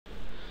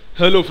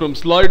Hello from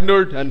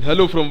slidenerd and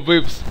hello from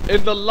Waves.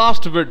 In the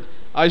last vid,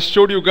 I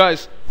showed you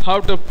guys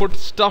how to put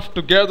stuff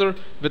together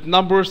with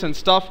numbers and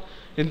stuff.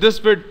 In this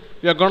vid,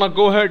 we are gonna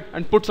go ahead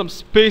and put some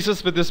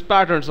spaces with these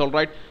patterns,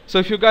 alright? So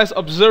if you guys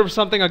observe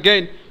something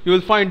again, you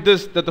will find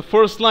this, that the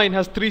first line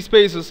has 3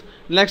 spaces,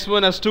 next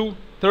one has 2,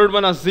 third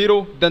one has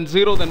 0, then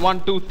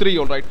 1, 2, 3,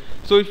 alright?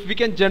 So if we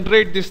can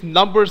generate these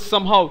numbers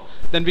somehow,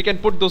 then we can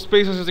put those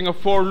spaces using a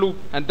for loop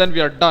and then we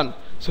are done.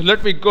 So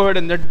let me go ahead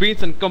in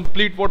NetBeans and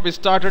complete what we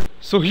started.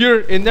 So here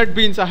in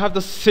NetBeans I have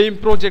the same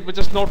project which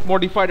is not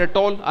modified at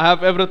all. I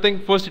have everything.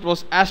 First it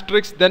was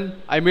asterisk,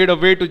 then I made a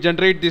way to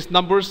generate these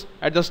numbers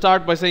at the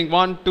start by saying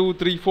 1, 2,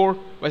 3, 4,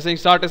 by saying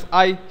start is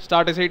I,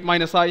 start is 8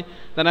 minus I.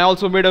 Then I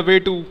also made a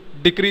way to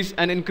decrease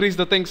and increase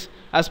the things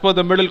as per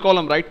the middle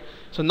column, right?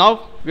 So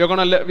now we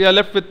are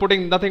left with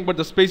putting nothing but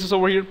the spaces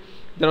over here.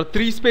 There are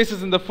 3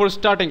 spaces in the first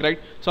starting, right?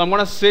 So I'm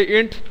gonna say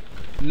int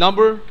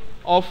number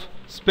of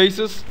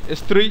spaces is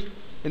 3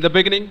 in the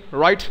beginning,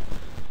 right?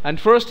 And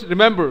first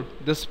remember,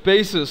 the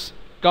spaces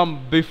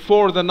come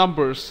before the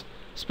numbers.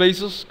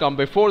 Spaces come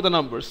before the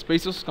numbers.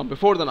 Spaces come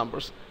before the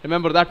numbers.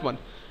 Remember that one.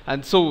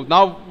 And so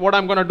now what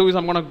I'm gonna do is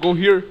I'm gonna go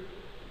here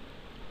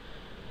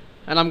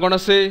and I'm gonna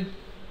say,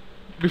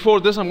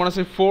 before this I'm gonna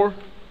say 4.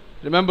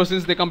 Remember,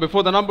 since they come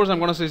before the numbers, I'm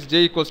gonna say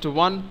j equals to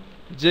 1,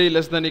 j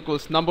less than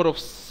equals number of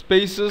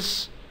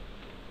spaces,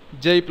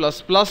 j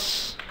plus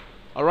plus.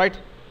 Alright,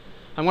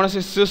 I'm gonna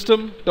say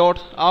system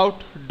dot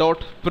out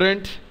dot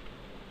print.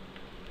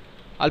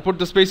 I'll put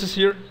the spaces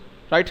here,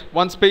 right?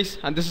 1 space,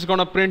 and this is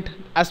gonna print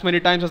as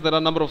many times as there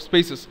are number of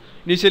spaces.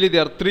 Initially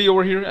there are 3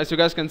 over here, as you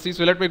guys can see.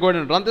 So let me go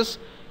ahead and run this.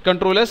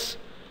 Control S,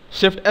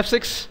 Shift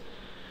F6.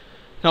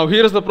 Now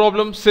here is the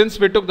problem. Since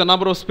we took the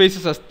number of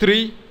spaces as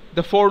 3,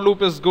 the for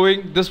loop is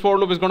going. This for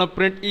loop is gonna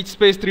print each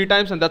space 3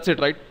 times, and that's it,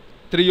 right?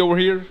 3 over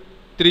here,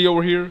 3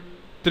 over here,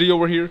 3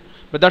 over here.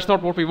 But that's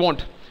not what we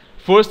want.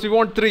 First we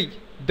want 3.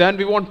 Then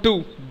we want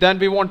 2, then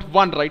we want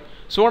 1, right?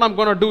 So what I'm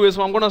gonna do is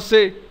I'm gonna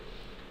say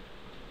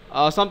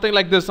something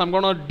like this. I'm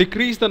gonna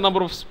decrease the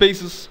number of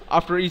spaces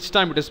after each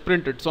time it is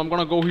printed. So I'm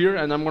gonna go here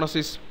and I'm gonna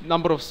say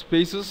number of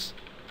spaces.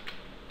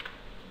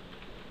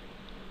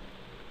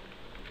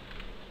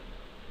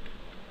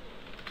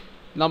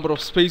 Number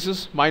of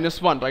spaces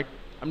minus 1, right?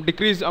 I'm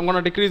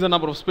gonna decrease the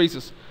number of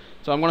spaces.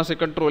 So I'm gonna say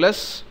Control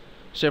S,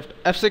 Shift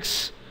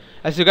F6.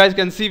 As you guys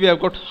can see, we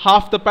have got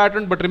half the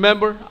pattern, but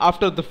remember,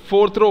 after the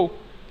 4th row,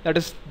 that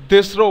is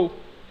this row,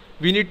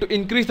 we need to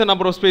increase the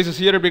number of spaces.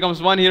 Here it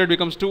becomes 1, here it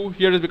becomes 2,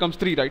 here it becomes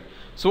 3, right?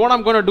 So what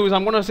I'm gonna do is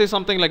I'm gonna say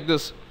something like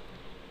this.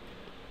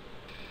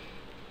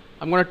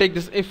 I'm gonna take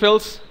this if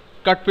else,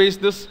 cut paste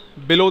this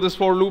below this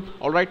for loop,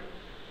 alright?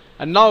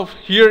 And now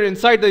here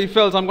inside the if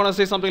else, I'm gonna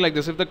say something like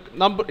this. If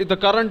the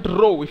current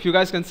row, if you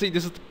guys can see,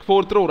 this is the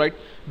 4th row, right?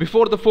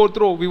 Before the 4th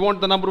row, we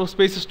want the number of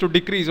spaces to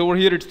decrease. Over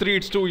here it's 3,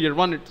 it's 2, here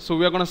 1. So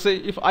we are gonna say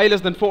if I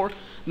less than 4,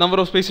 number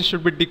of spaces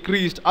should be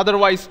decreased.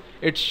 Otherwise,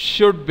 it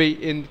should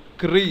be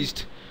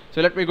increased.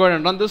 So let me go ahead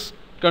and run this.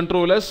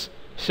 Control S,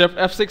 Shift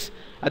F6.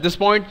 At this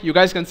point, you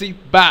guys can see,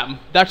 bam,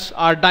 that's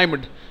our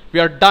diamond. We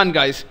are done,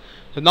 guys.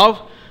 So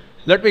now,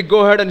 let me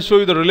go ahead and show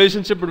you the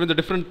relationship between the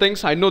different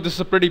things. I know this is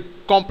a pretty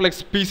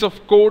complex piece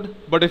of code,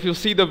 but if you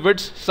see the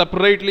vids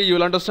separately, you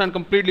will understand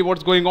completely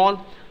what's going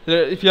on.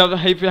 If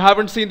you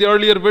haven't seen the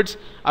earlier vids,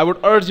 I would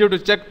urge you to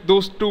check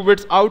those 2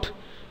 vids out.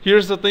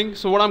 Here's the thing.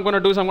 So what I'm going to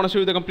do is I'm going to show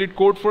you the complete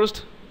code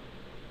first.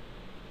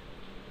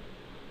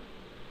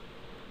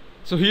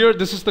 So here,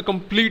 this is the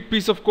complete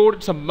piece of code.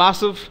 It's a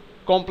massive,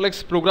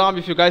 complex program,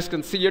 if you guys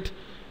can see it.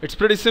 It's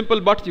pretty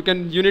simple, but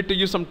you need to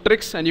use some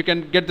tricks and you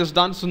can get this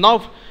done. So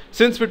now,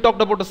 since we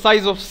talked about a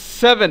size of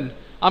 7,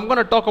 I'm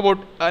gonna talk about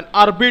an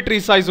arbitrary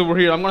size over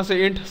here. I'm gonna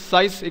say int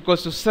size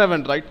equals to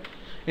 7, right?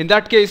 In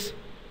that case,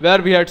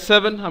 where we had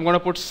 7, I'm gonna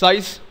put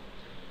size.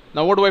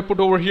 Now what do I put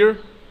over here?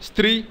 It's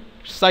 3,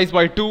 size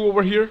by 2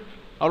 over here,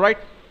 alright?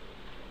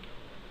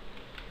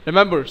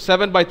 Remember,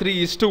 7 by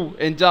 3 is 2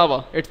 in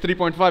Java. It's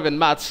 3.5 in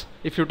maths.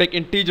 If you take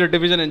integer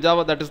division in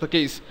Java, that is the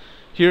case.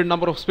 Here,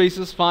 number of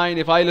spaces, fine,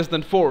 if I less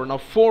than 4. Now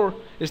 4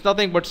 is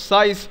nothing but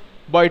size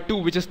by 2,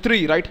 which is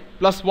 3, right?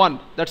 Plus 1,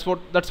 that's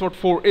what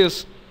 4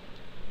 is.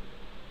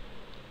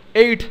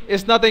 8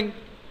 is nothing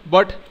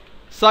but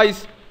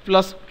size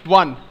plus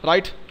 1,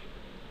 right?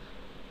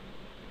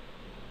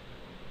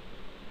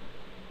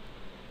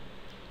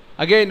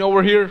 Again,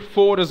 over here,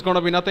 4 is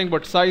gonna be nothing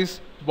but size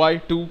by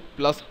 2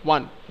 plus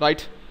 1,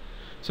 right?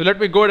 So let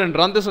me go ahead and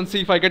run this and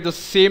see if I get the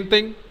same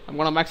thing. I'm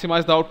gonna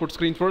maximize the output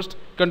screen first.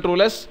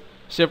 Control S,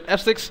 Shift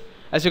F6.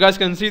 As you guys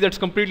can see, that's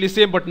completely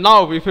same. But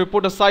now, if we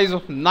put a size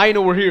of 9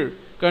 over here,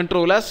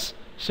 Control S,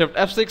 Shift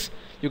F6,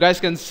 you guys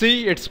can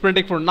see it's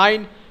printing for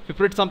 9. If you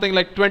print something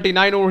like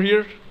 29 over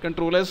here,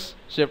 Control S,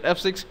 Shift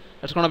F6,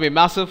 that's gonna be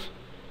massive.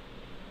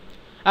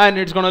 And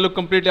it's gonna look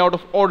completely out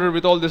of order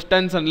with all these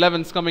 10s and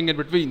 11s coming in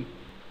between.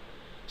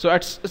 So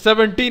at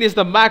 17 is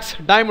the max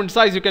diamond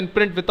size you can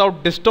print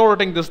without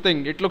distorting this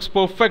thing. It looks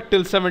perfect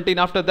till 17.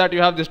 After that,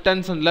 you have these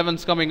 10s and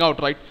 11s coming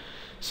out, right?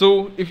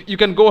 So if you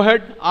can go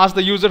ahead, ask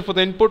the user for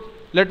the input.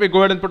 Let me go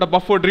ahead and put a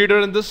buffered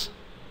reader in this.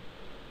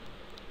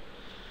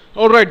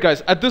 Alright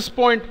guys, at this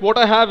point what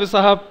I have is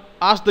I have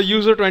asked the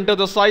user to enter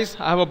the size.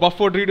 I have a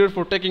buffered reader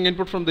for taking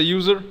input from the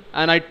user,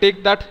 and I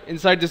take that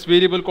inside this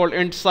variable called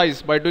int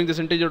size by doing this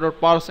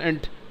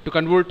integer.parseInt to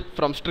convert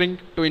from string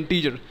to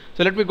integer.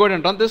 So let me go ahead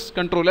and run this.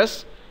 Control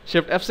S,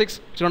 Shift F6.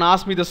 It's going to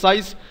ask me the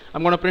size.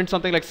 I'm going to print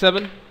something like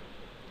 7,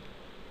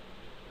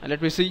 and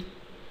let me see,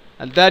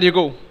 and there you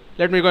go.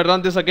 Let me go and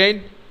run this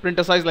again. Print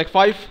a size like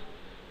 5.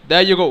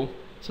 There you go.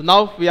 So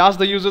now we ask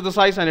the user the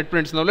size and it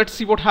prints. Now let's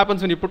see what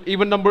happens when you put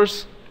even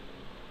numbers.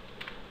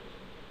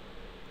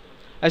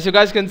 As you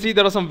guys can see,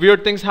 there are some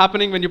weird things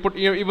happening when you put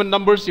even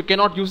numbers. You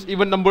cannot use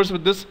even numbers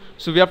with this,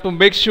 so we have to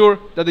make sure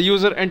that the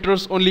user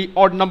enters only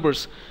odd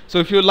numbers. So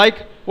if you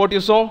like what you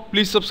saw,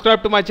 please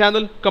subscribe to my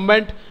channel,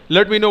 comment,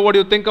 let me know what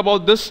you think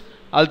about this.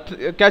 I'll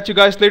catch you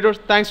guys later.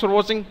 Thanks for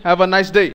watching. Have a nice day.